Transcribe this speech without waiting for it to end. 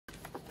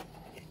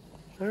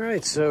All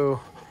right, so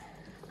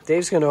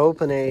Dave's going to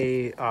open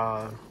a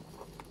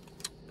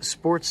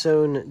Sports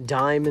Zone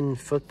Diamond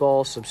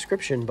Football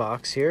subscription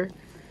box here.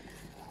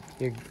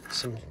 Here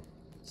some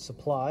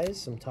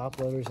supplies, some top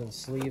loaders and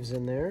sleeves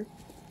in there.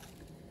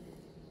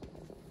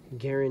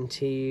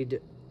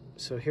 Guaranteed.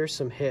 So here's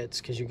some hits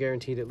because you're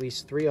guaranteed at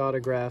least 3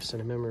 autographs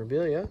and a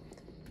memorabilia.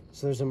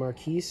 So there's a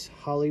Marquise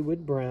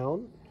Hollywood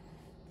Brown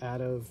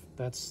out of,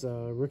 that's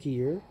rookie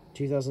year,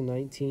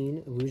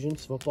 2019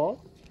 Illusions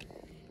Football.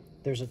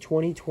 There's a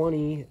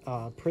 2020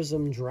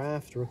 Prism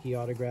Draft rookie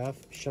autograph,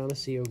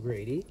 Shaughnessy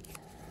O'Grady.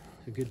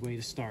 It's a good way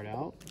to start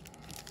out.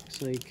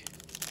 Looks like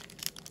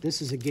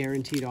this is a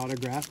guaranteed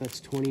autograph. That's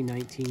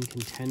 2019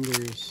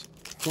 Contenders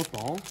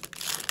Football.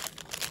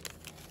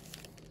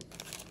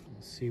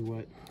 Let's see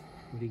what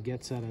he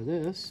gets out of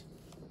this.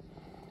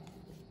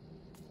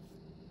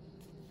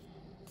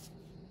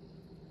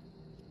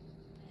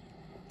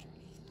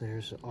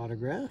 There's an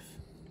autograph.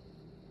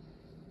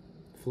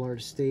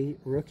 Florida State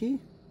rookie.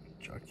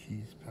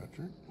 Jaquez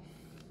Patrick.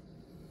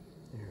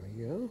 There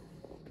we go.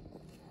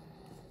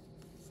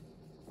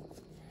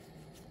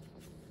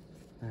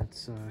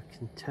 That's a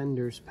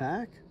Contenders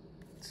pack.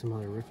 Some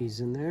other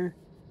rookies in there.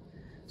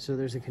 So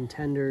there's a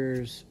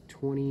Contenders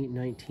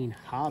 2019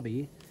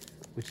 Hobby,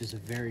 which is a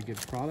very good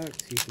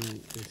product.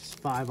 There's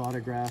 5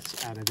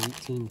 autographs out of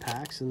 18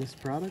 packs in this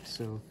product,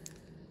 so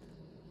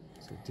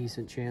it's a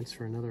decent chance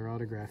for another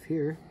autograph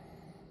here.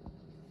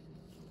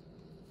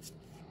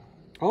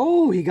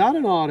 Oh, he got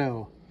an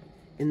auto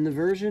in the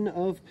version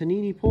of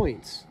Panini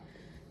Points.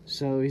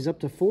 So he's up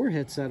to 4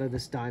 hits out of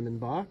this diamond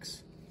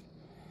box.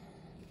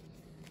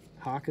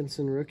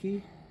 Hawkinson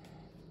rookie.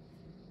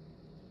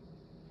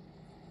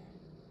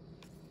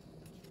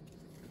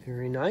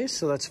 Very nice.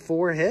 So that's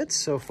 4 hits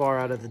so far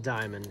out of the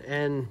diamond.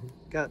 And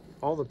got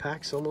all the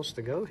packs almost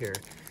to go here.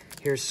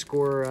 Here's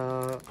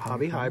Score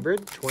Hobby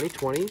Hybrid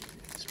 2020.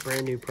 It's a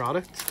brand new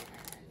product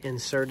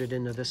inserted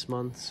into this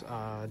month's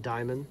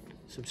diamond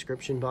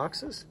subscription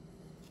boxes.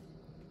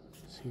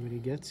 See what he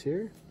gets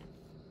here.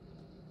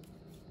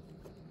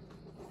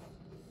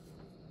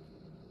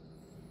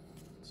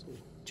 So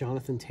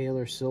Jonathan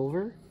Taylor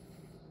Silver,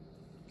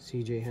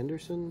 CJ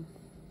Henderson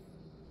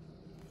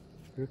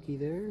rookie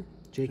there,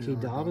 J.K.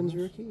 Dobbins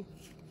rookie,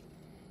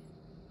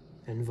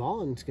 and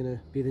Vaughn's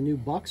gonna be the new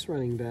Bucks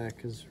running back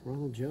because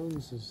Ronald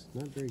Jones is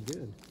not very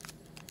good.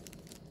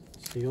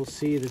 So you'll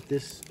see that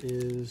this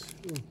is,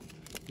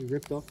 he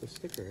ripped off the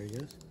sticker, I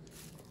guess.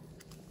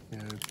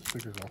 Yeah, the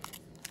sticker's off.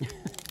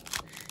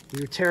 You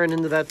were tearing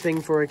into that thing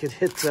before I could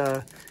hit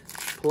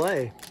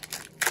play.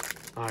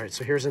 All right,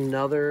 so here's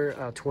another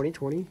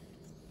 2020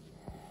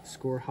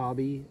 Score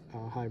Hobby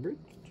Hybrid.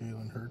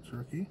 Jalen Hurts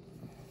rookie.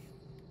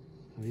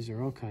 Oh, these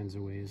are all kinds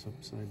of ways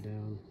upside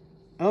down.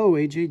 Oh,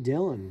 A.J.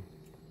 Dillon.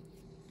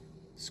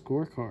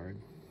 Scorecard.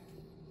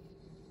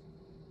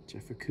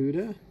 Jeff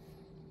Okudah.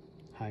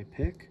 High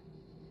pick.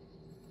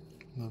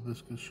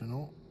 Laviska Shenault.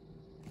 All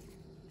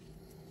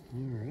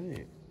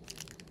right.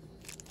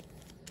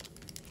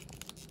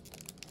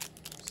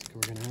 So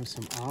we're going to have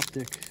some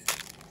Optic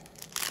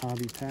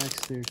hobby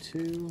packs there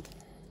too.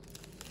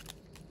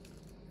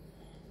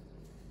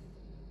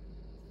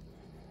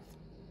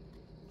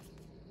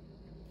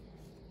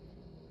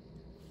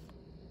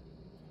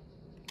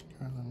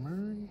 Kyler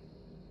Murray.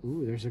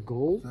 Ooh, there's a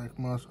gold. Zach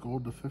Moss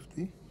gold to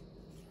 50.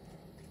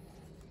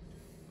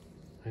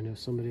 I know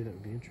somebody that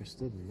would be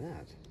interested in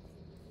that.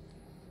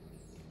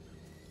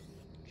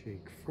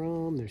 Jake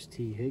Fromm. There's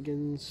T.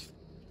 Higgins.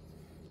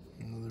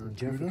 Another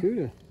Jeff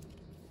Okudah.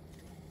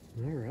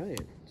 All right.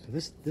 So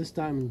this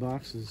diamond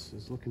box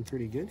is looking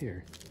pretty good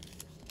here.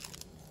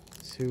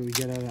 Let's see what we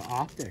get out of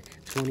Optic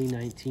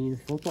 2019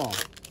 football.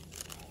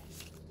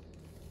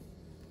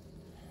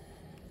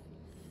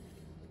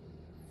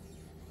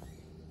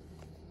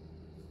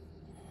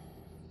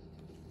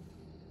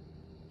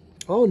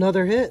 Oh,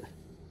 another hit.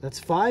 That's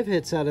 5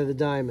 hits out of the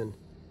diamond.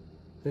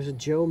 There's a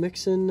Joe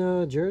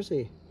Mixon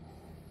jersey.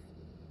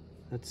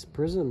 That's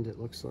prismed, it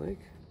looks like.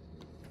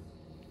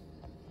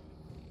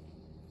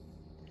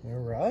 All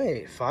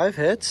right, 5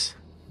 hits.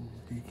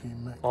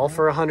 DK Metcalf. All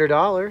for $100.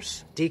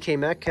 DK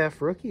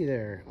Metcalf rookie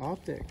there,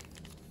 Optic.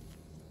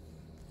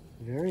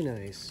 Very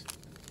nice.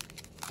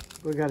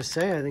 We got to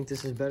say, I think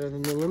this is better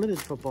than the limited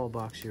football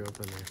box you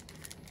opened there.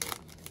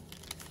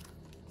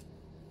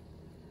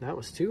 That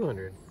was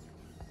 200.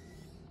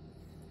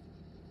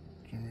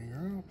 Jimmy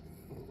Garoppolo.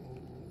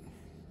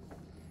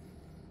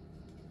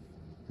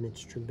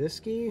 Mitch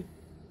Trubisky.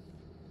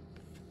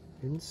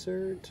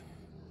 Insert.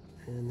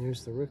 And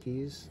there's the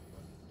rookies.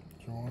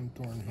 John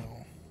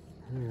Thornhill.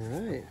 All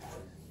right.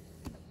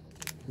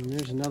 And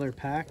there's another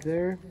pack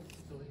there.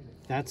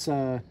 That's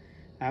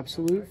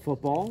Absolute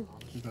Football.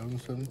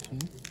 2017.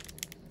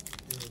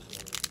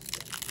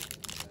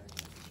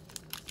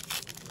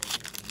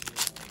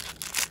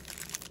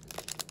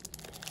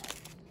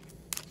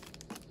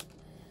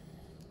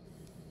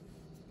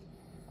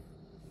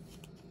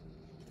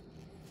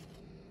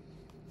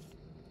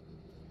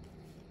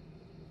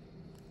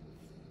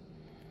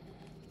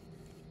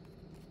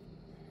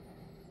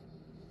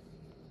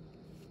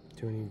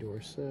 Tony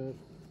Dorsett.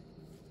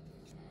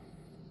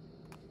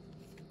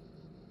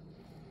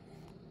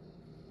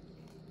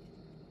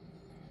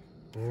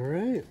 All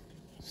right.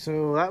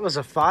 So that was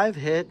a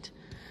 5-hit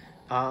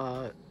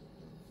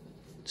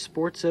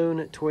Sports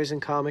Zone Toys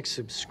and Comics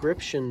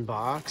subscription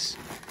box.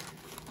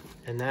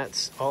 And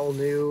that's all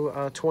new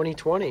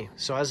 2020.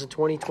 So as the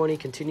 2020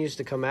 continues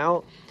to come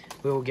out,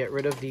 we will get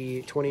rid of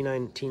the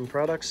 2019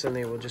 products and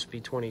they will just be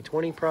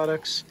 2020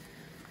 products.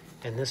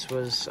 And this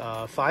was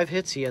 5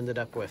 hits he ended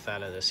up with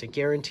out of this. It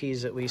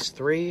guarantees at least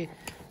 3,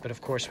 but of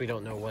course we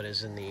don't know what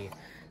is in the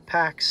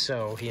packs,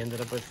 so he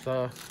ended up with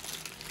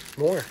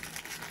more.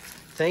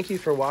 Thank you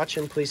for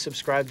watching. Please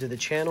subscribe to the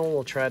channel.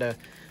 We'll try to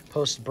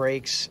post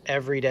breaks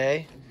every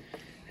day.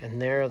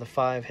 And there are the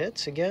 5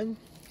 hits again.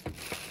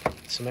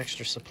 Some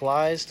extra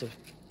supplies to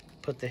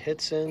put the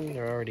hits in.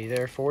 They're already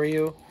there for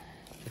you.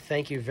 But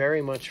thank you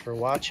very much for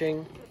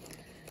watching.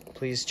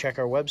 Please check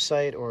our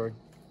website or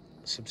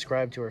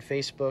subscribe to our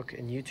Facebook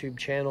and YouTube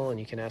channel, and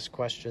you can ask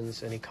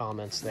questions, any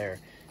comments there.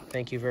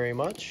 Thank you very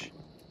much.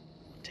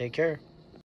 Take care.